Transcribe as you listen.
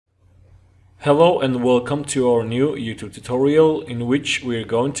Hello and welcome to our new YouTube tutorial in which we're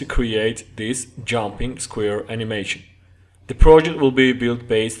going to create this jumping square animation. The project will be built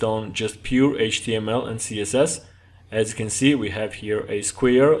based on just pure HTML and CSS. As you can see, we have here a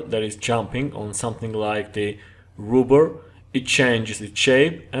square that is jumping on something like the rubber. It changes its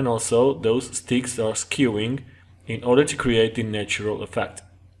shape and also those sticks are skewing in order to create the natural effect.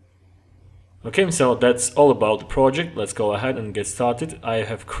 Okay, so that's all about the project. Let's go ahead and get started. I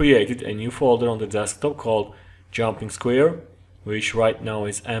have created a new folder on the desktop called Jumping Square, which right now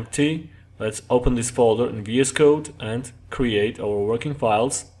is empty. Let's open this folder in VS Code and create our working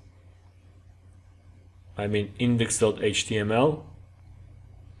files. I mean index.html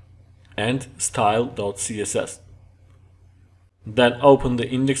and style.css. Then open the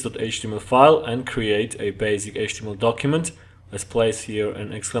index.html file and create a basic HTML document. Let's place here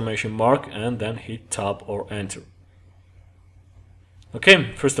an exclamation mark and then hit Tab or Enter.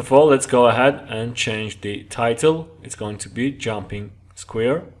 Okay, first of all, let's go ahead and change the title. It's going to be Jumping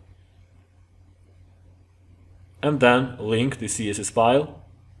Square. And then link the CSS file.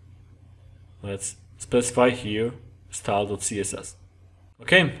 Let's specify here style.css.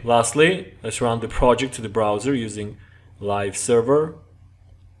 Okay, lastly, let's run the project to the browser using live server.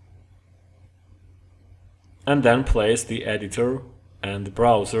 And then place the editor and the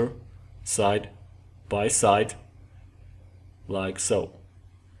browser side by side like so.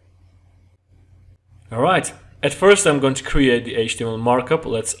 Alright, at first I'm going to create the HTML markup.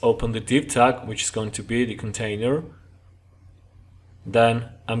 Let's open the div tag, which is going to be the container. Then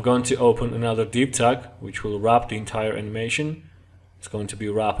I'm going to open another div tag which will wrap the entire animation. It's going to be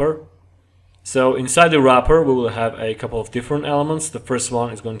wrapper. So inside the wrapper we will have a couple of different elements. The first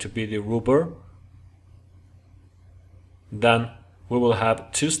one is going to be the rubber. Then we will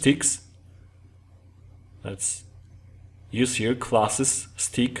have two sticks. Let's use here classes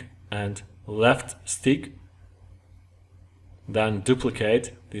stick and left stick. Then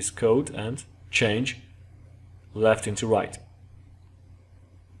duplicate this code and change left into right.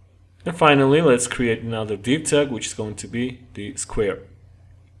 And finally, let's create another div tag, which is going to be the square.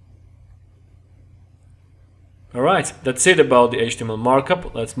 Alright, that's it about the HTML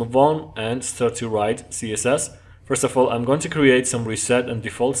markup. Let's move on and start to write CSS. First of all, I'm going to create some reset and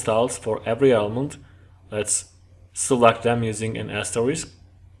default styles for every element. Let's select them using an asterisk.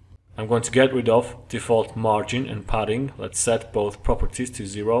 I'm going to get rid of default margin and padding. Let's set both properties to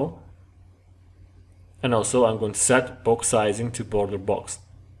 0. And also I'm going to set box sizing to border box.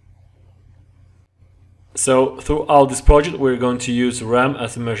 So throughout this project we're going to use rem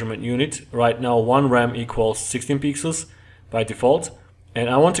as a measurement unit. Right now 1 rem equals 16 pixels by default, and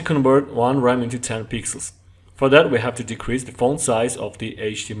I want to convert 1 rem into 10 pixels. For that we have to decrease the font size of the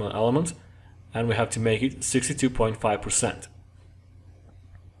HTML element and we have to make it 62.5%.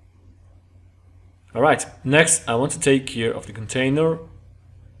 Alright, next I want to take care of the container.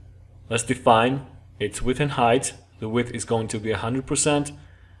 Let's define its width and height. The width is going to be 100%.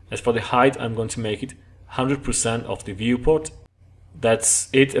 As for the height, I'm going to make it 100% of the viewport. That's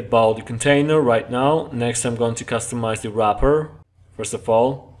it about the container right now. Next I'm going to customize the wrapper. First of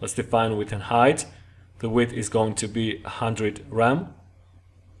all, let's define width and height. The width is going to be 100 rem.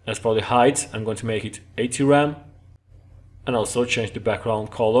 As for the height, I'm going to make it 80 rem. And also change the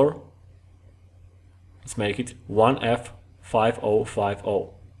background color. Let's make it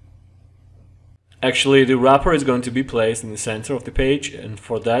 1F5050. Actually, the wrapper is going to be placed in the center of the page, and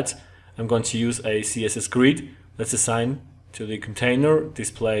for that I'm going to use a CSS grid. Let's assign to the container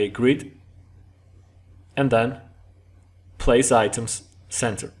display grid and then place items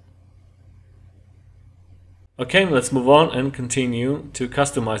center. Okay, let's move on and continue to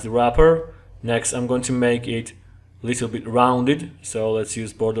customize the wrapper. Next I'm going to make it a little bit rounded, so let's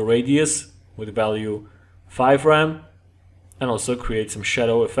use border radius with the value 5 rem and also create some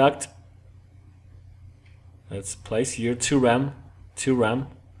shadow effect. Let's place here 2 rem, 2 rem,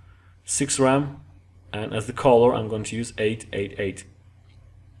 6 rem, and as the color I'm going to use 888.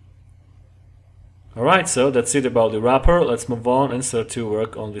 Alright, so that's it about the wrapper. Let's move on and start to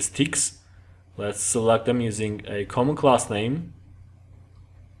work on the sticks. Let's select them using a common class name.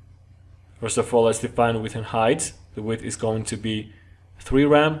 First of all, let's define width and height. The width is going to be 3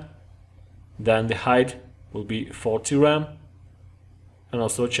 rem, then the height will be 40 rem, and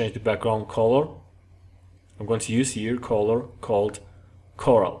also change the background color. I'm going to use here color called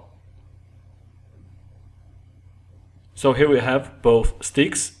coral. So here we have both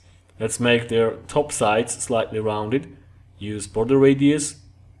sticks. Let's make their top sides slightly rounded. Use border radius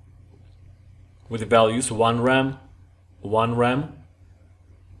with the values 1 rem, 1 rem.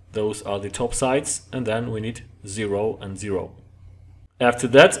 Those are the top sides, and then we need 0 and 0. After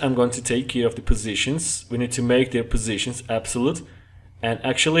that, I'm going to take care of the positions. We need to make their positions absolute. And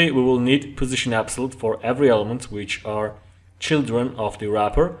actually, we will need position absolute for every element which are children of the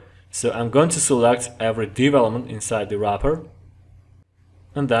wrapper. So I'm going to select every div element inside the wrapper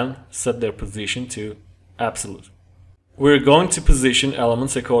and then set their position to absolute. We're going to position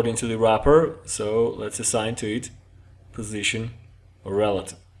elements according to the wrapper. So let's assign to it position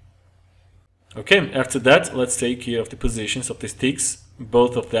relative. Okay, after that, let's take care of the positions of the sticks.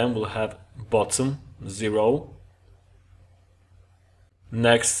 Both of them will have bottom 0.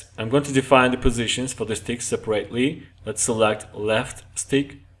 Next, I'm going to define the positions for the sticks separately. Let's select left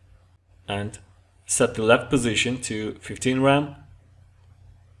stick and set the left position to 15 rem.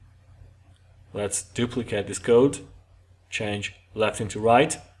 Let's duplicate this code, change left into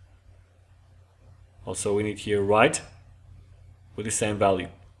right. Also, we need here right with the same value.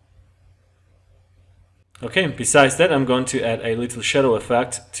 Okay, besides that, I'm going to add a little shadow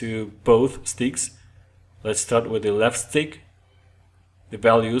effect to both sticks. Let's start with the left stick. The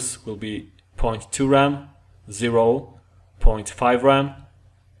values will be 0.2 rem, 0, 0.5 rem,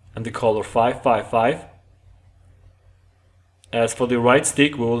 and the color 555. As for the right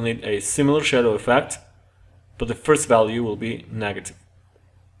stick, we will need a similar shadow effect, but the first value will be negative.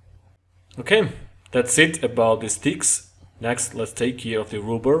 Okay, that's it about the sticks. Next, let's take care of the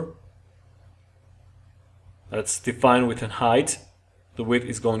rubber. Let's define width and height. The width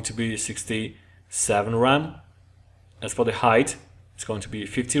is going to be 67 rem. As for the height, it's going to be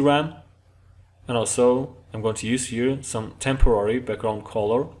 50 rem. And also, I'm going to use here some temporary background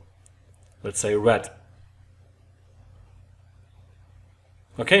color. Let's say red.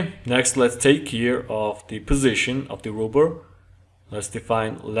 Okay, next let's take care of the position of the rubber. Let's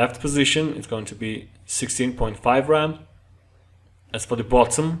define left position. It's going to be 16.5 rem. As for the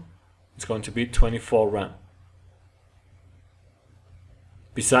bottom, it's going to be 24 rem.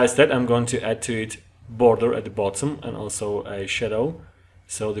 Besides that, I'm going to add to it border at the bottom and also a shadow.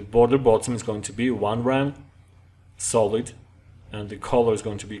 So the border bottom is going to be 1 rem, solid, and the color is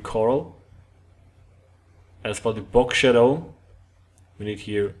going to be coral. As for the box shadow, we need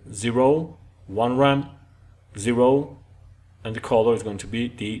here 0, 1 rem, 0, and the color is going to be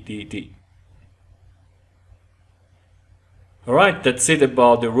DDD. Alright, that's it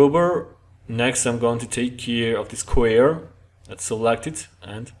about the rubber. Next, I'm going to take care of the square. Let's select it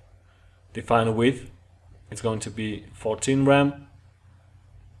and define a width. It's going to be 14 rem.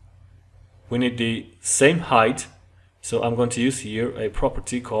 We need the same height, so I'm going to use here a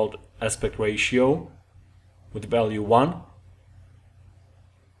property called aspect ratio with the value 1.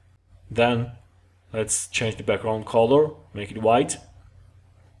 Then let's change the background color, make it white.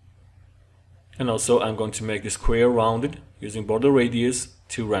 And also I'm going to make the square rounded using border radius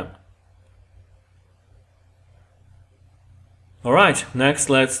 2 rem. Alright, next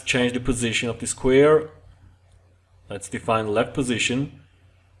let's change the position of the square. Let's define left position,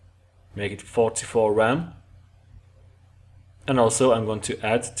 make it 44 rem. And also I'm going to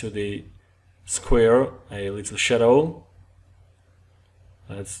add to the square a little shadow.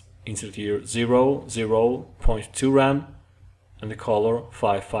 Let's insert here 0, 0, 0.2 rem and the color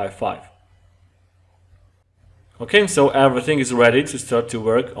 555. Okay, so everything is ready to start to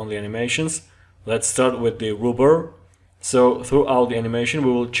work on the animations. Let's start with the rubber. So throughout the animation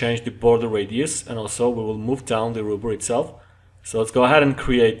we will change the border radius and also we will move down the rubber itself. So let's go ahead and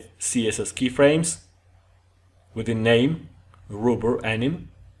create CSS keyframes with the name rubber anim.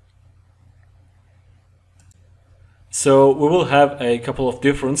 So we will have a couple of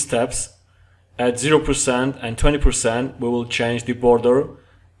different steps. At 0% and 20% we will change the border,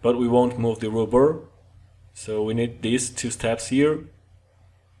 but we won't move the rubber. So we need these two steps here.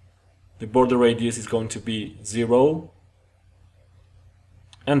 The border radius is going to be 0.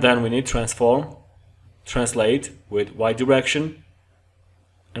 And then we need transform, translate with y direction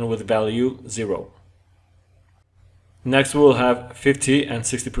and with value 0. Next we will have 50 and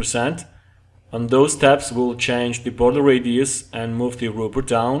 60%. On those steps we will change the border radius and move the rubber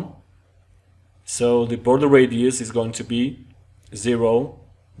down. So the border radius is going to be 0,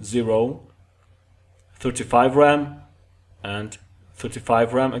 0, 35 rem and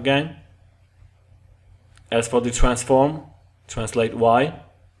 35 rem again. As for the transform, translate y,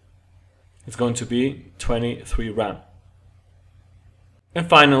 it's going to be 23 rem. And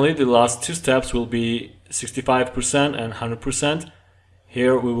finally, the last two steps will be 65% and 100%.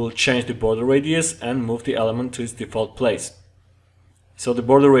 Here we will change the border radius and move the element to its default place. So the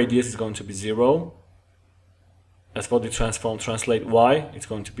border radius is going to be 0. As for the transform translate y, it's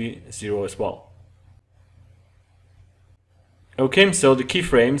going to be 0 as well. Okay, so the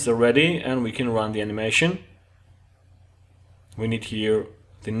keyframes are ready and we can run the animation. we need here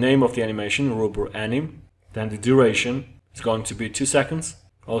the name of the animation, rubber anim. Then the duration is going to be 2 seconds.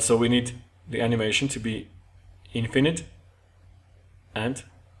 Also we need the animation to be infinite, and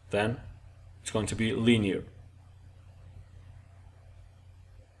then it's going to be linear.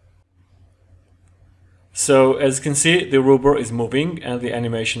 So as you can see, the rubber is moving and the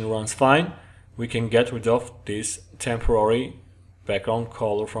animation runs fine. We can get rid of this temporary background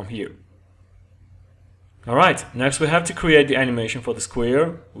color from here. Alright, next we have to create the animation for the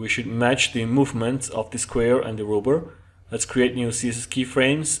square. We should match the movements of the square and the rubber. Let's create new CSS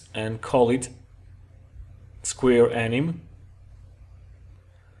keyframes and call it square anim.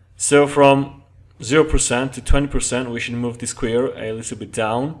 So from 0% to 20% we should move the square a little bit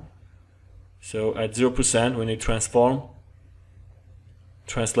down. So at 0% we need transform,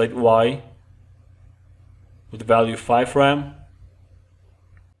 translate Y with the value 5 rem.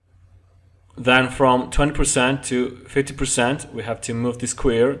 Then from 20% to 50% we have to move the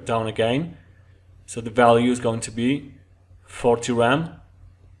square down again. So the value is going to be 40 rem.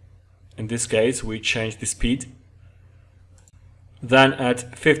 In this case we change the speed. Then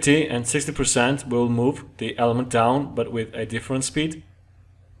at 50 and 60% we'll move the element down, but with a different speed.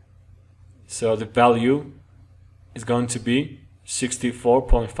 So the value is going to be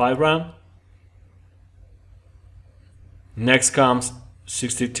 64.5 rem. Next comes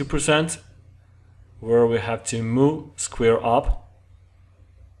 62%, where we have to move square up.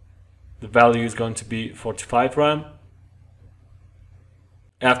 The value is going to be 45 rem.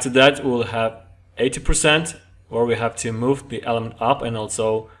 After that we'll have 80%, where we have to move the element up and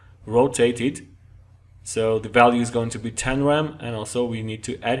also rotate it. So the value is going to be 10 rem, and also we need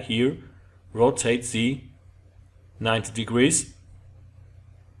to add here rotate Z 90 degrees.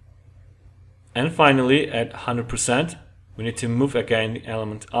 And finally at 100% we need to move again the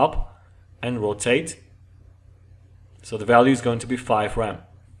element up and rotate. So the value is going to be 5 rem.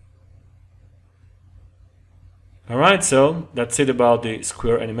 Alright, so that's it about the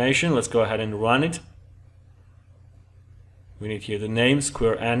square animation. Let's go ahead and run it. We need here the name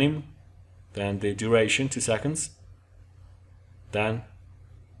square anim, then the duration 2 seconds, then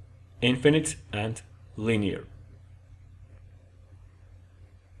infinite and linear.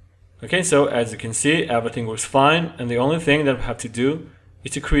 Okay, so as you can see everything works fine, and the only thing that we have to do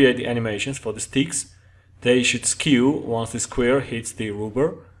is to create the animations for the sticks. They should skew once the square hits the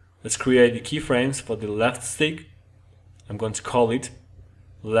rubber. Let's create the keyframes for the left stick. I'm going to call it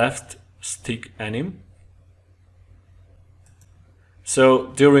left stick anim. So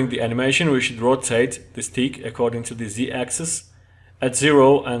during the animation we should rotate the stick according to the z-axis. At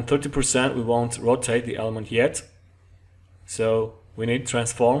 0 and 30% we won't rotate the element yet. So we need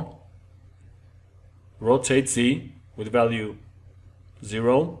transform, rotate Z with value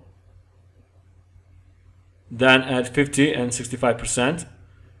 0. Then at 50 and 65%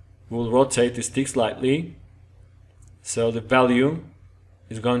 we'll rotate the stick slightly. So the value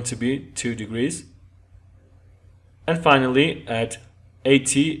is going to be 2 degrees. And finally at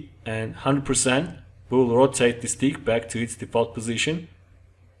 80 and 100% we will rotate the stick back to its default position.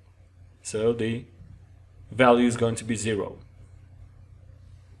 So the value is going to be 0.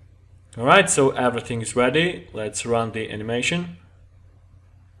 Alright, so everything is ready. Let's run the animation.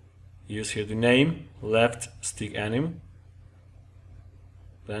 Use here the name, left stick anim.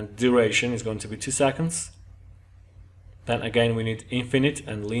 Then duration is going to be 2 seconds. Then again we need infinite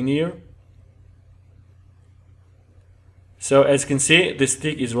and linear. So as you can see, the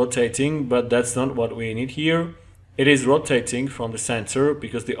stick is rotating, but that's not what we need here. It is rotating from the center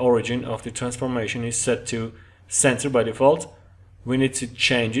because the origin of the transformation is set to center by default. We need to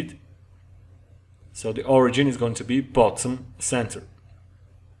change it. So the origin is going to be bottom center.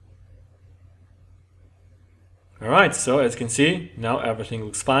 Alright, so as you can see, now everything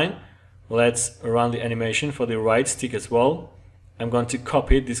looks fine. Let's run the animation for the right stick as well. I'm going to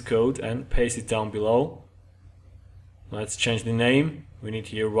copy this code and paste it down below. Let's change the name. We need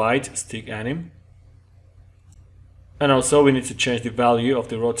here right stick anim. And also we need to change the value of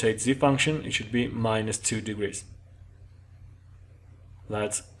the rotate Z function. It should be -2 degrees.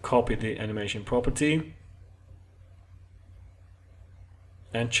 Let's copy the animation property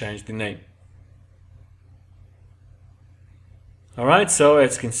and change the name. Alright, so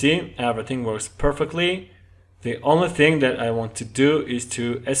as you can see, everything works perfectly. The only thing that I want to do is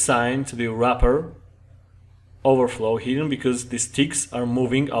to assign to the wrapper overflow hidden, because the sticks are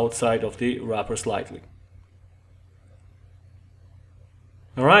moving outside of the wrapper slightly.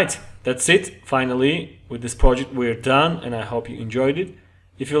 Alright, that's it. Finally, with this project we're done, and I hope you enjoyed it.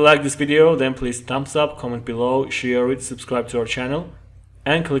 If you like this video, then please thumbs up, comment below, share it, subscribe to our channel,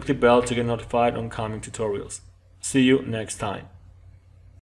 and click the bell to get notified on coming tutorials. See you next time.